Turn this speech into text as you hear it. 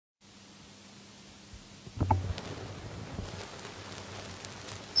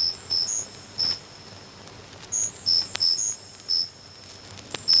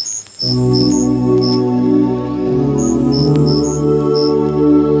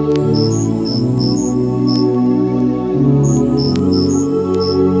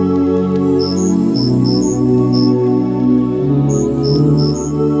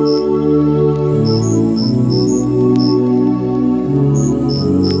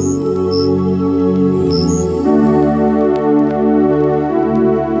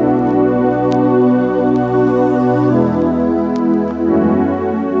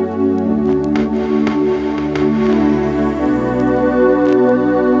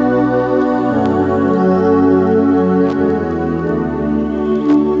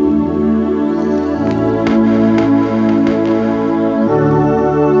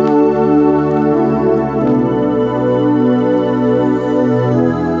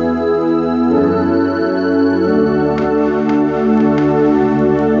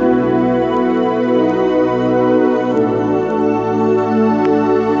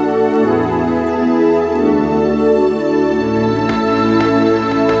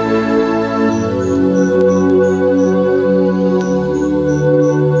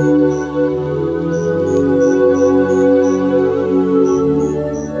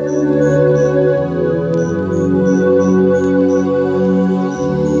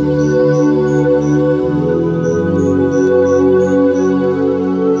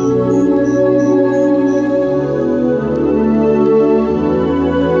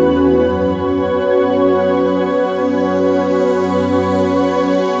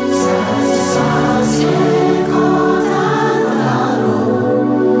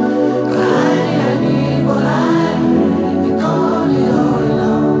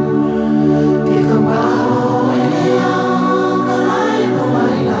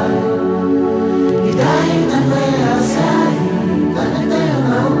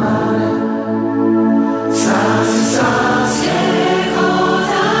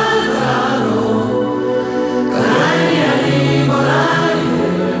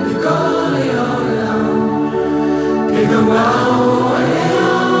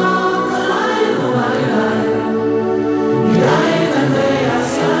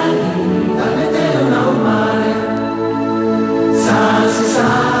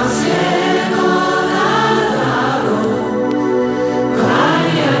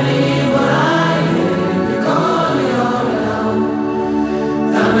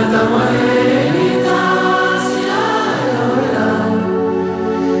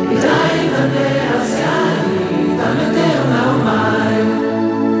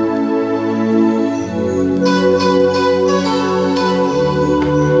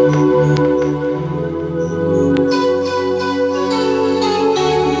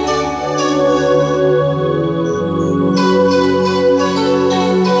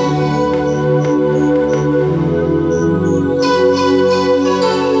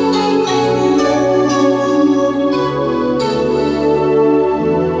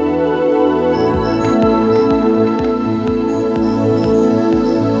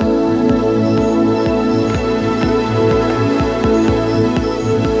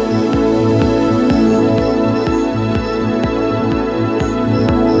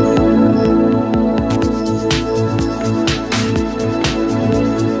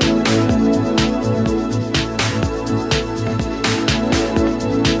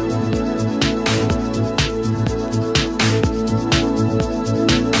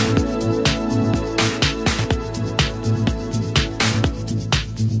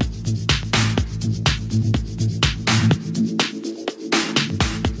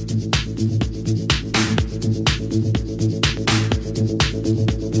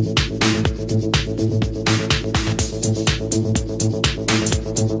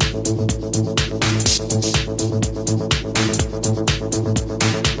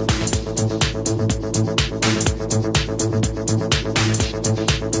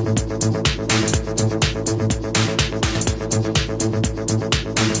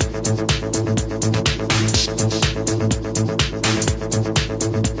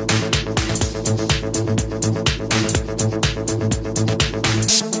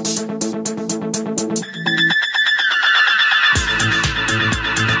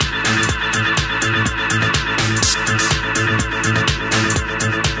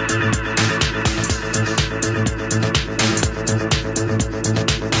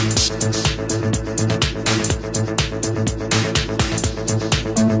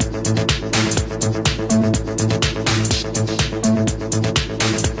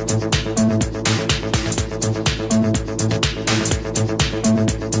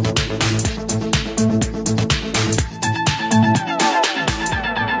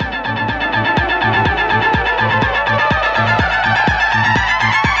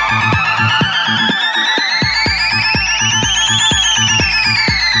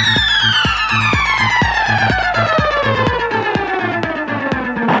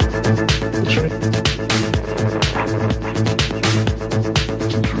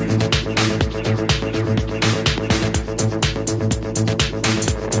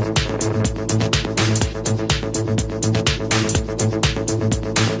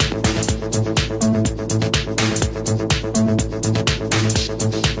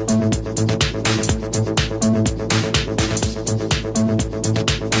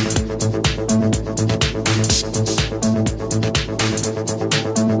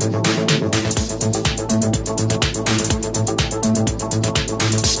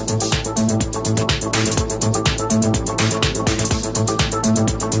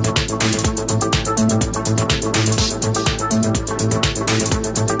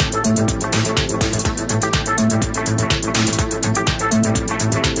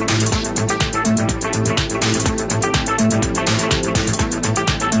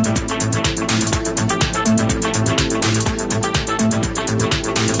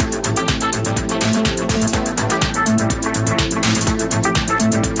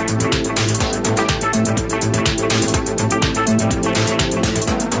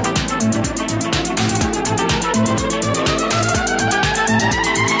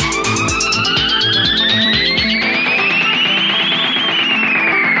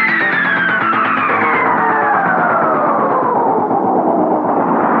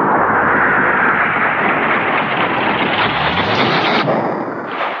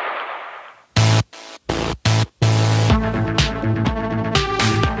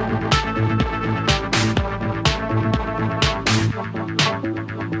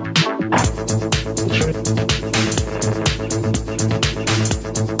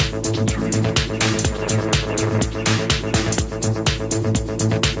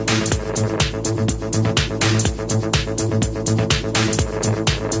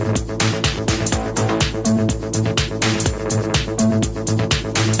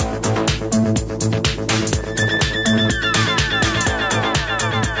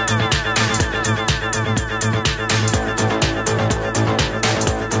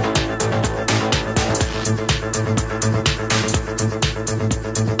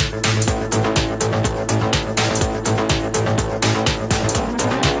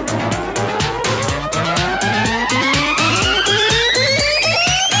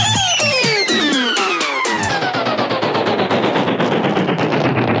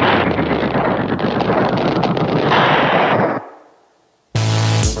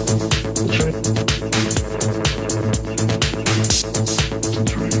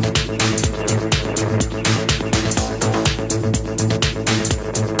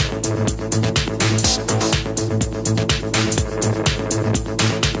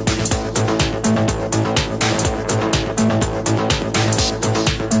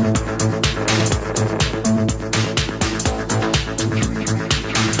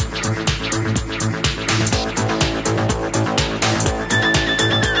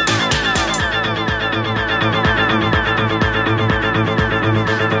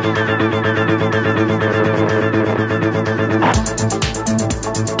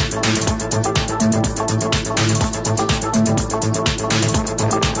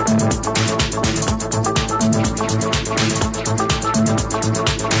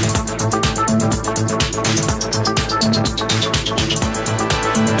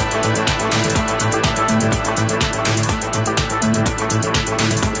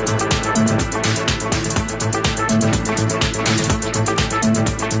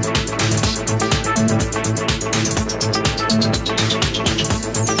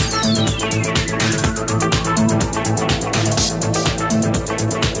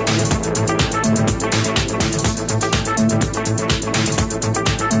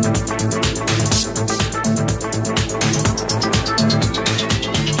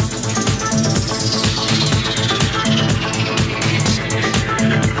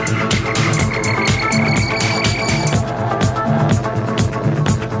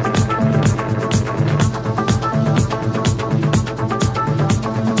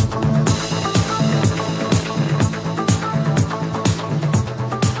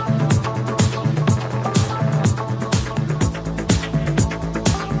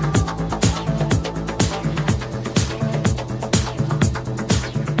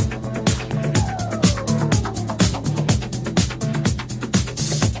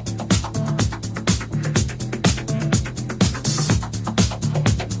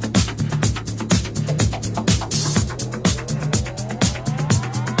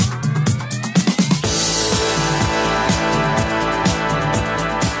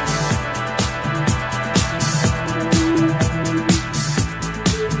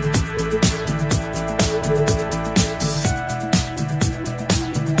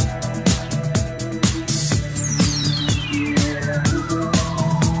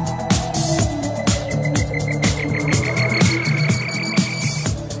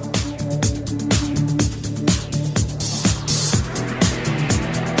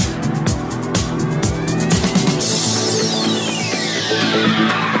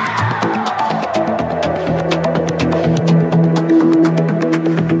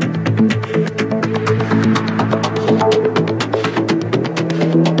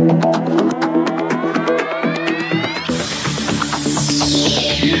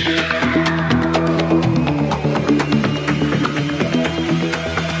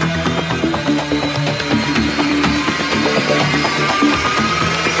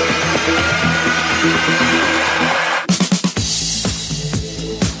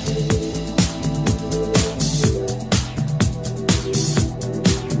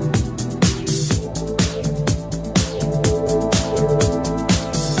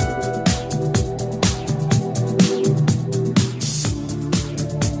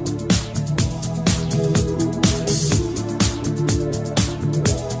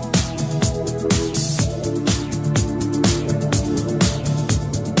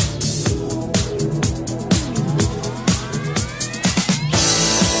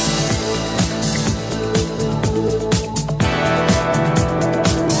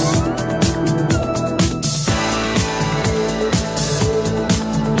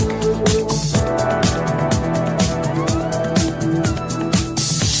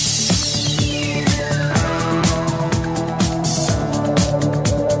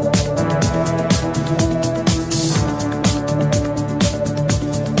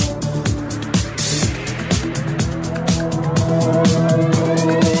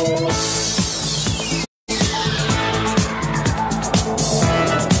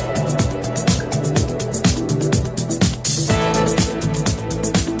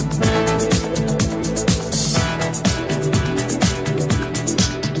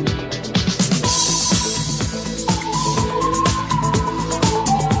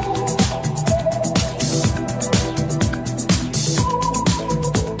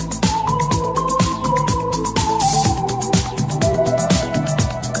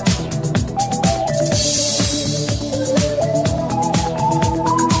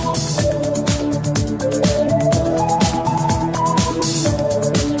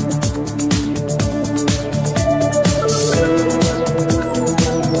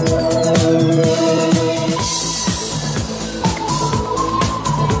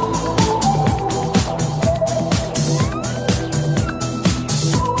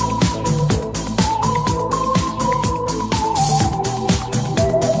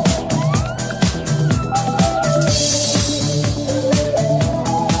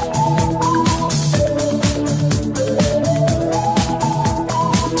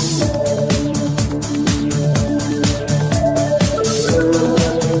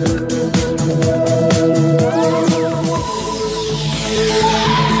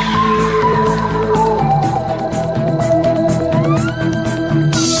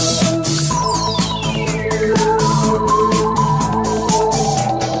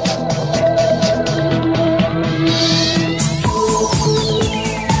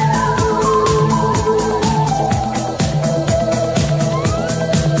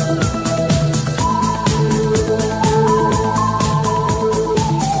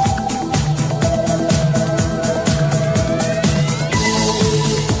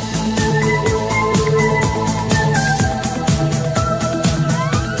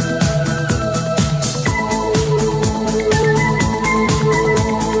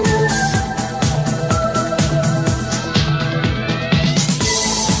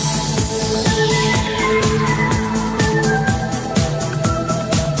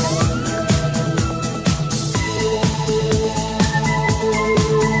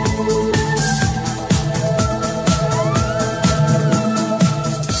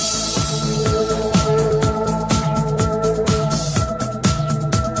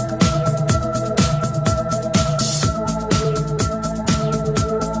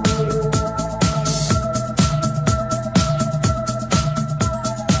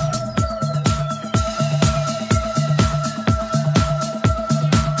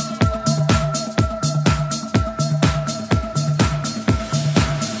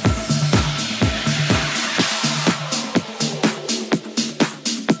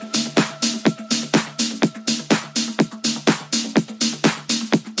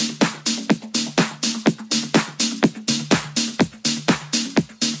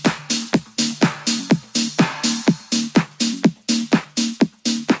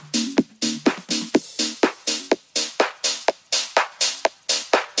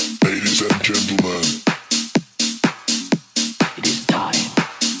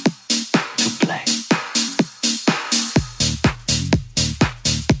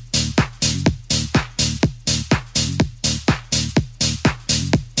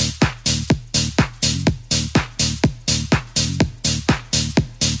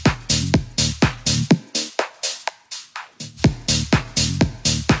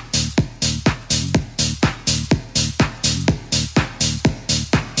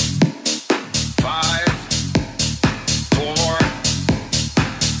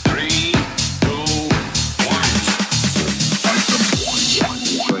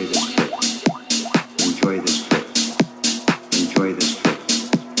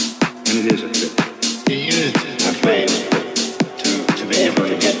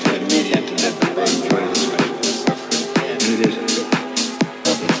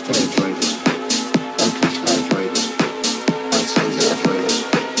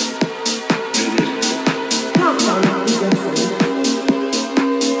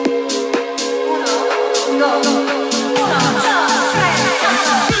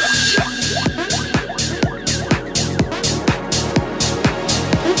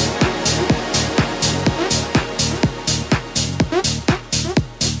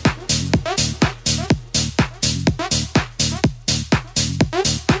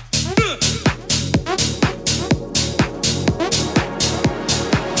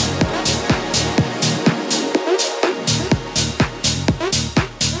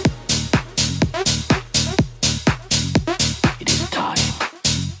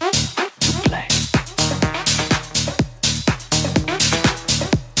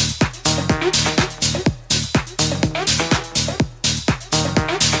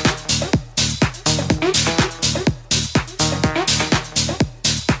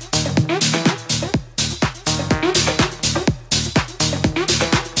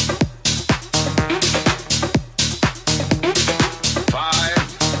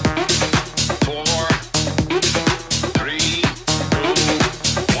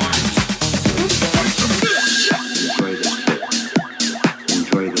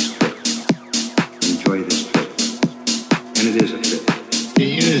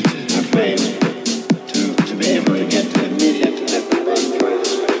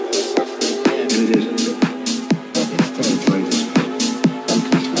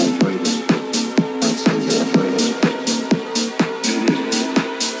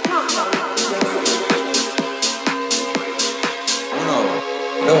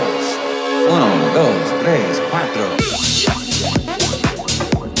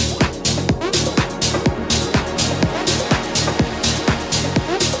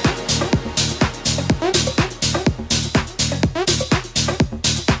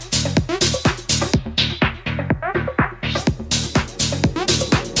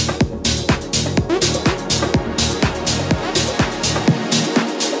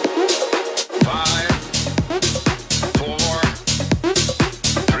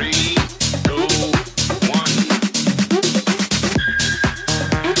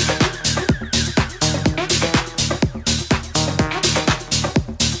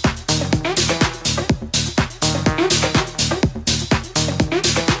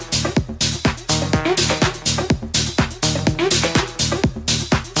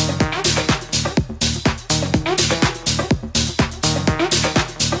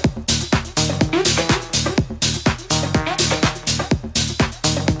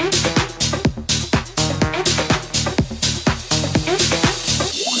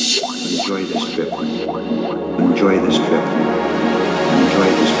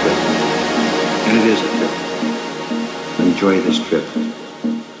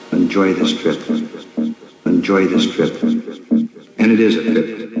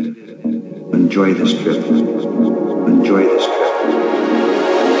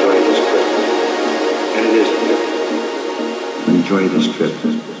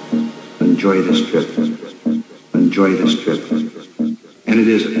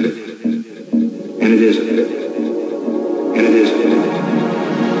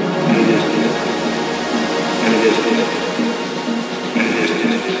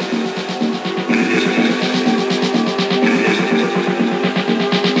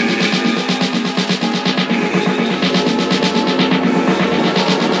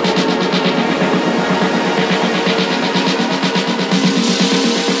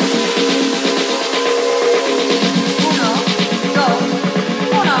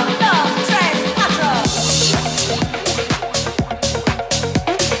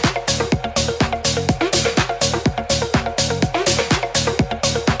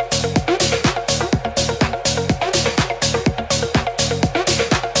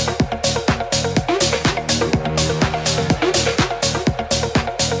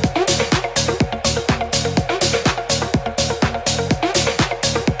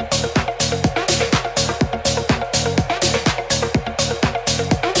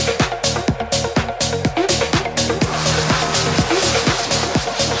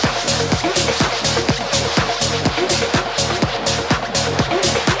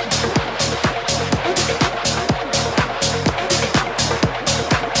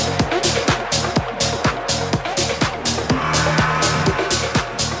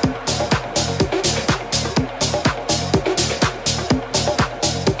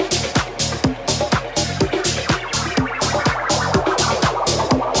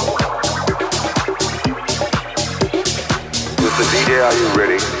are you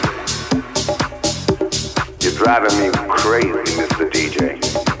ready? You're driving me crazy, Mr. DJ.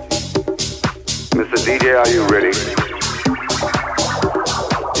 Mr. DJ, are you ready?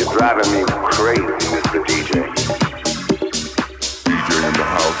 You're driving me crazy, Mr. DJ. DJ in the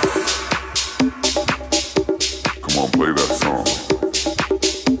house. Come on, play that song.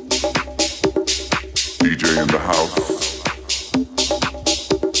 DJ in the house.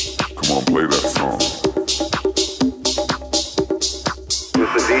 Come on, play that song.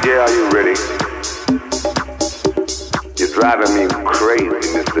 Mr. DJ, are you ready? You're driving me crazy,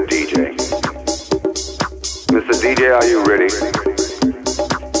 Mr. DJ. Mr. DJ, are you ready?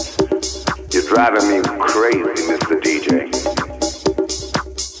 You're driving me crazy, Mr. DJ.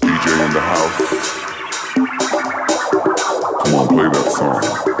 DJ in the house. Come on, play that song.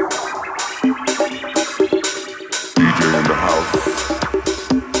 DJ in the house.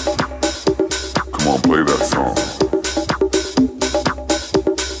 Come on, play that song.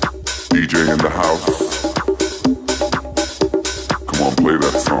 DJ in the house. Come on, play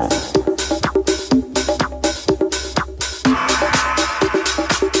that song.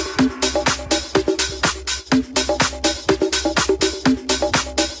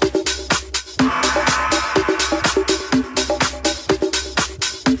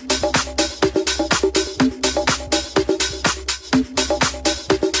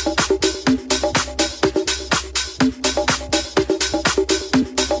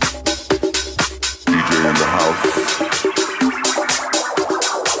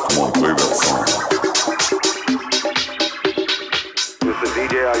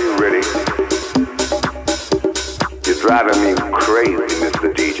 Driving me crazy, Mr.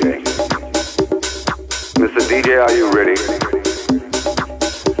 DJ. Mr. DJ, are you ready?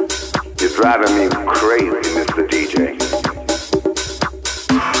 You're driving me crazy, Mr. DJ.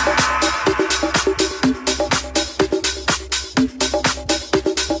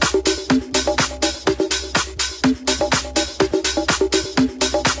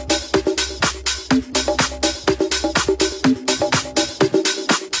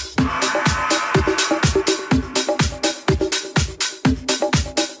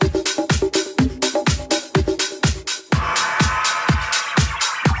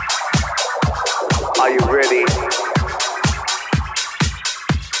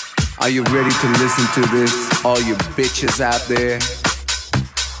 Are you ready to listen to this, all you bitches out there?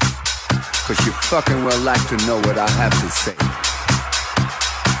 Cause you fucking well like to know what I have to say.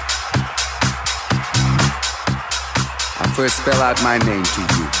 I first spell out my name to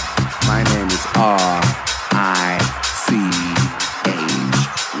you. My name is R-I-C-H,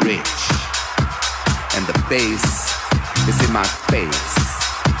 Rich. And the bass is in my face.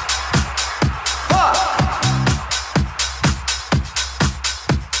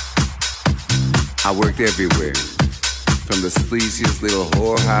 I worked everywhere, from the sleaziest little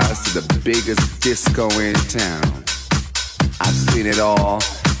whorehouse to the biggest disco in town. I've seen it all,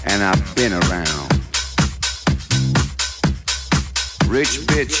 and I've been around. Rich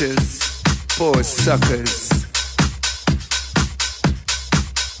bitches, poor suckers.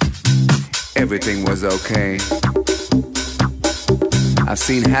 Everything was okay. I've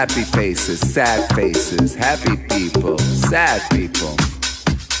seen happy faces, happy people, sad people.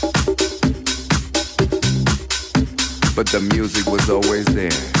 But the music was always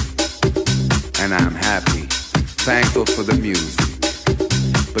there, and I'm happy, thankful for the music.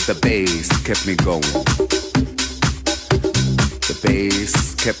 But the bass kept me going. The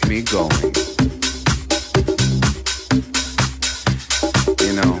bass kept me going.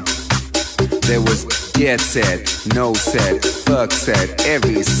 You know, there was jet set, no set, fuck set,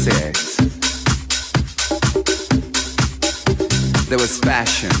 every set. There was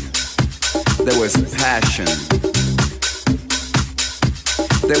fashion, there was passion.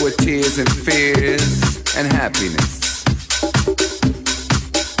 There were tears and fears and happiness.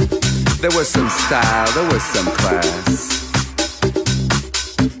 There was some style, there was some class.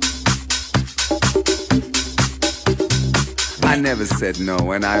 I never said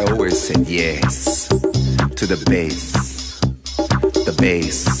no, and I always said yes to the bass, the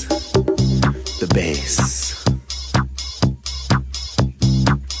bass, the bass.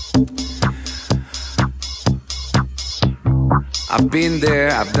 I've been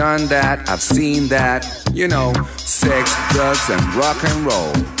there, I've done that, I've seen that. You know, sex, drugs, and rock and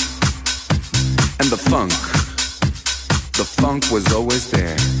roll. And the funk was always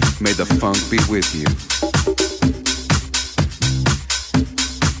there. May the funk be with you.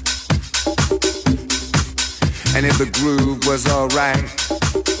 And if the groove was alright,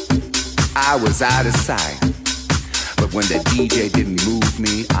 I was out of sight. But when the DJ didn't move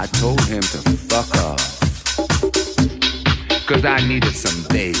me, I told him to fuck off. 'cause I needed some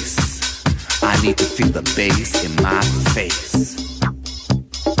bass. I need to feel the bass in my face.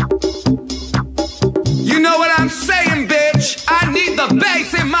 You know what I'm saying, bitch? I need the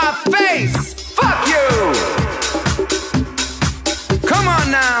bass in my face. Fuck you. Come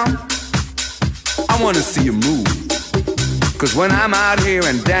on now. I wanna see you move. 'Cause when I'm out here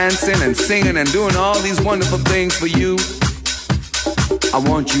and dancing and singing and doing all these wonderful things for you, I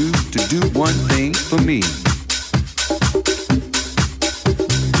want you to do one thing for me.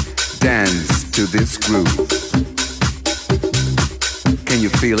 Dance to this groove. Can you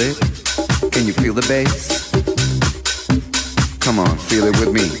feel it? Can you feel the bass? Come on, feel it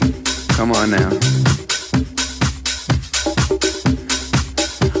with me. Come on now.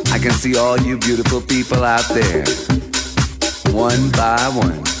 I can see all you beautiful people out there, one by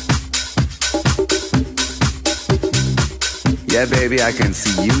one. Yeah, baby, I can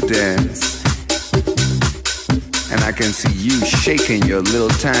see you dance. And I can see you shaking your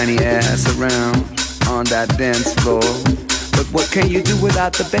little tiny ass around on that dance floor. But what can you do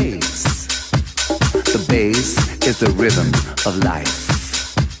without the bass? The bass is the rhythm of life.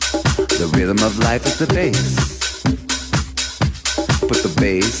 The rhythm of life is the bass. Put the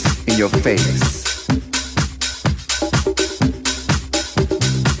bass in your face.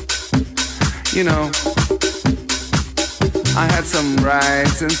 You know, I had some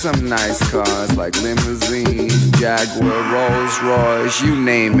rides in some nice cars like limousines, Jaguar, Rolls Royce, you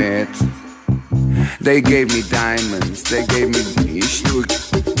name it. They gave me diamonds, they gave me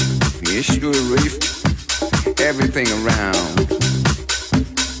everything around.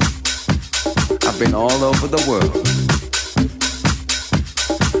 I've been all over the world.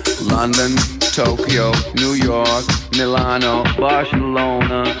 London, Tokyo, New York, Milano,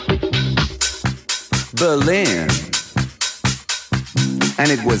 Barcelona, Berlin. And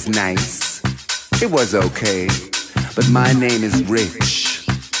it was nice, it was okay, but my name is Rich,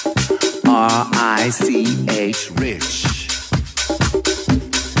 R-I-C-H, Rich.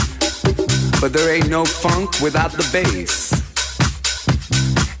 But there ain't no funk without the bass,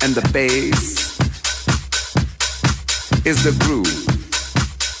 and the bass is the groove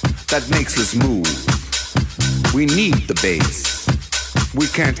that makes us move. We need the bass, we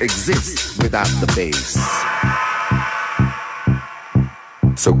can't exist without the bass.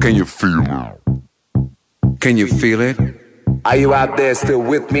 So can you feel it? Can you feel it? Are you out there still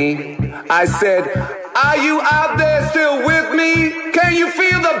with me? I said, are you out there still with me? Can you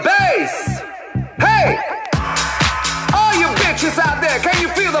feel the bass? Hey! All you bitches out there, can you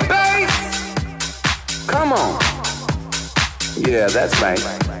feel the bass? Come on. Yeah, that's right.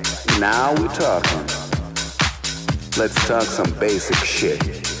 Now we're talking. Let's talk some basic shit.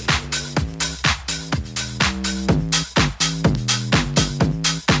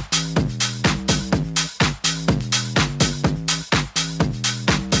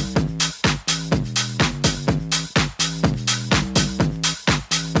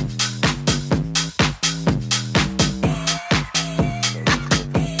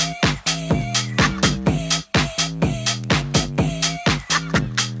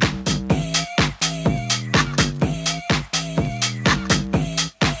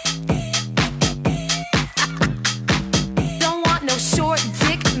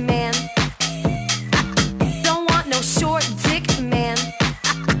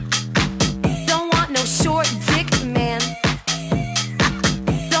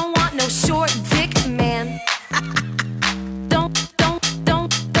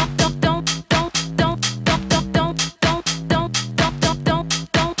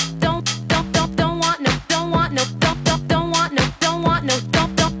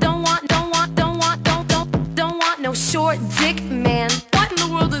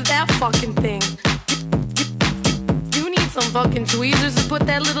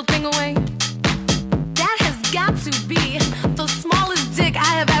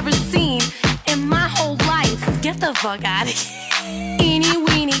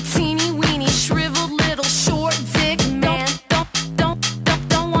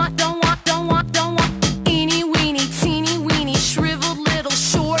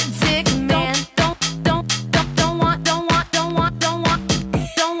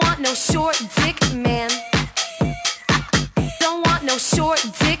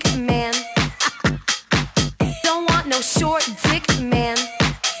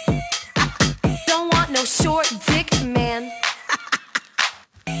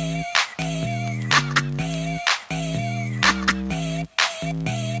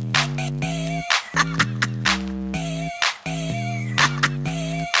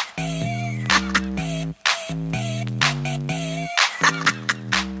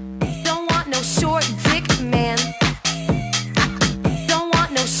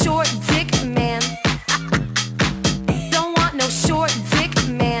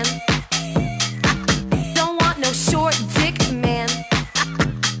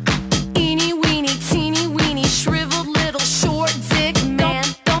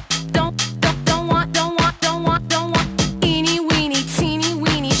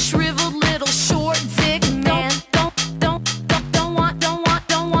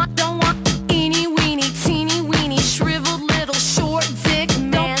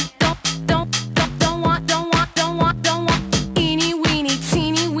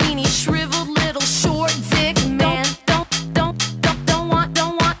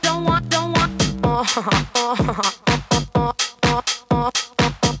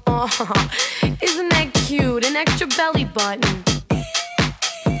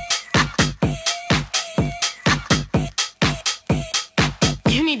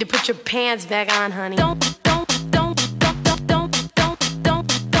 put your pants back on, honey.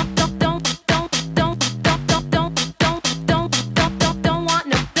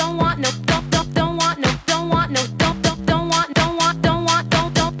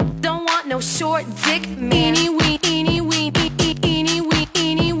 Short dick man. Eeny wee, eeny wee, eeny wee,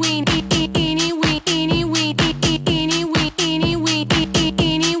 eeny wee, eeny wee, eeny wee, eeny wee, eeny wee, eeny wee,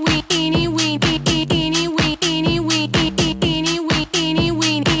 eeny wee, eeny wee, eeny wee, eeny wee, eeny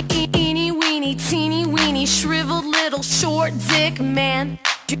wee, eeny weeny, teeny weeny, shriveled little short dick man.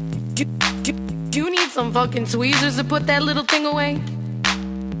 You need some fucking tweezers to put that little thing away.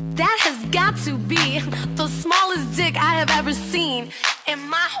 That has got to be the smallest dick I have ever seen in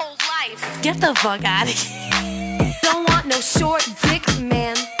my whole life. Get the fuck out of here. Don't want no short dick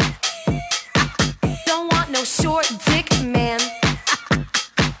man. Don't want no short dick man.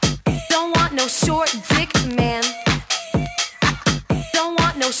 Don't want no short dick man. Don't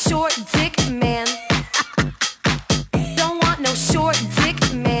want no short dick man. Don't want no short dick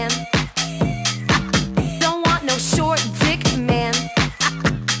man. Don't want no short dick man.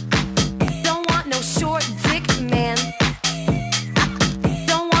 Don't want no short dick man.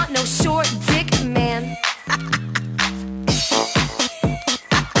 Don't want no short dick man.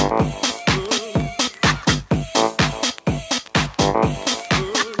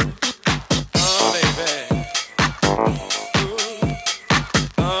 Oh baby.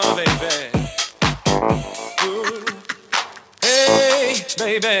 Oh baby. Hey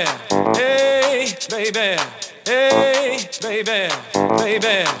baby. Hey baby. Hey baby.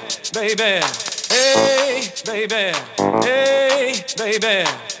 Baby. Baby. Hey baby. Hey baby.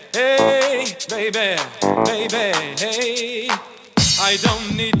 Hey baby. Baby. Hey. I don't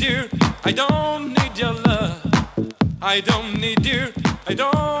need you. I don't need your love. I don't need you. I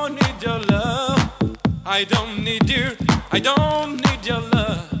don't need your love. I don't need you. I don't need your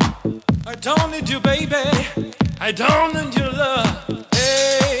love. I don't need you, baby. I don't need your love.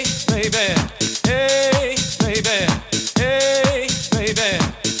 Hey, baby. Hey, baby. Hey, baby.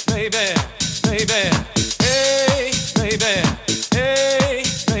 Baby. Baby. Hey, baby. Hey,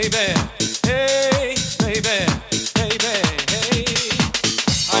 baby. Hey, baby. Baby. Hey.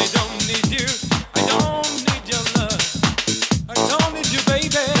 I don't need you. I don't need your love. I don't need you,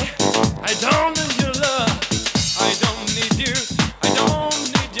 baby. I don't need your love. I don't need you. I don't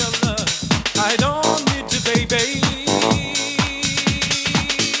need your love. I don't need you, baby.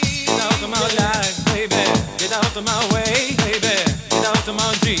 Get out of my life, baby. Get out of my way, baby. Get out of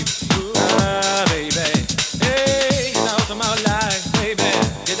my Jeep. Baby. Hey, get out of my life, baby.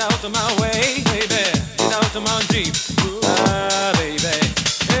 Get out of my way, baby. Get out of my Jeep. Baby.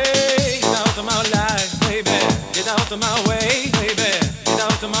 Hey, get out of my life, baby. Get out of my way, baby. Get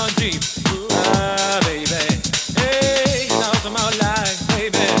out of my Jeep. Baby. Hey, get out of my life,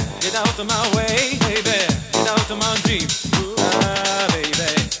 baby. Get out of my way, baby. Get out of my Jeep. Baby.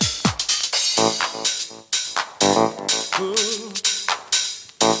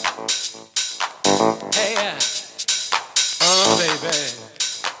 Hey, yeah. Oh, baby.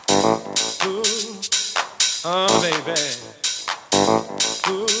 Oh, baby.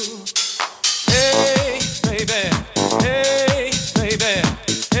 Hey, baby. Hey, baby.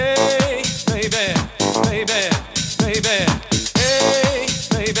 Hey, baby. Baby. Baby. Hey,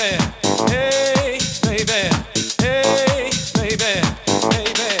 baby. Hey, baby. Hey, baby.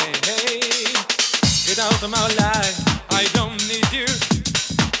 Baby. Hey. Get out of my life. I don't need you.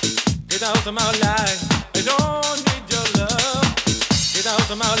 Get out of my life. I don't need your love. Get out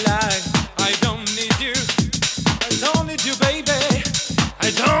of my life. I don't need you. I don't need you, baby.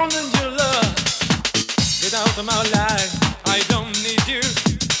 I don't need your love. Get out of my life. I don't need you.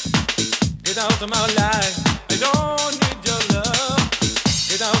 Get out of my life. I don't need your love.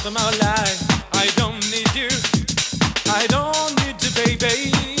 Get out of my life. I don't need you. I don't need you,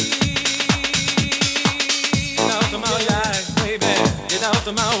 baby. Get out of my life, baby. Get out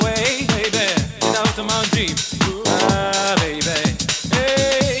of my way, baby. Get out of my Jeep. Baby.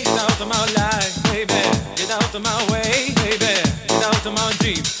 Hey, get out of my life, baby. Get out of my way, baby. Get out of my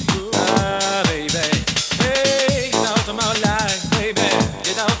Jeep. Baby. Hey, get out of my life, baby.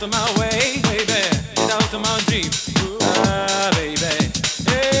 Get out of my way, baby. Get out of my Jeep. Baby.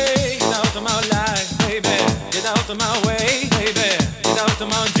 Hey, get out of my life, baby. Get out of my way, baby. Get out of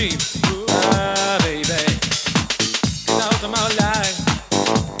my Jeep. Baby. Get out of my life.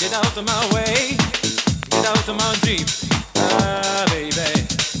 Get out of my way. Get out of my Jeep. Baby.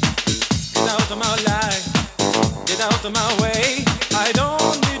 Get out of my life. Get out of my way. I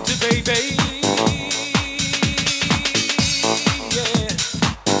don't need you, baby. Yeah.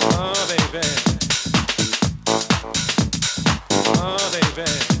 Oh, baby. Oh,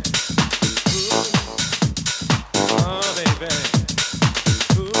 baby.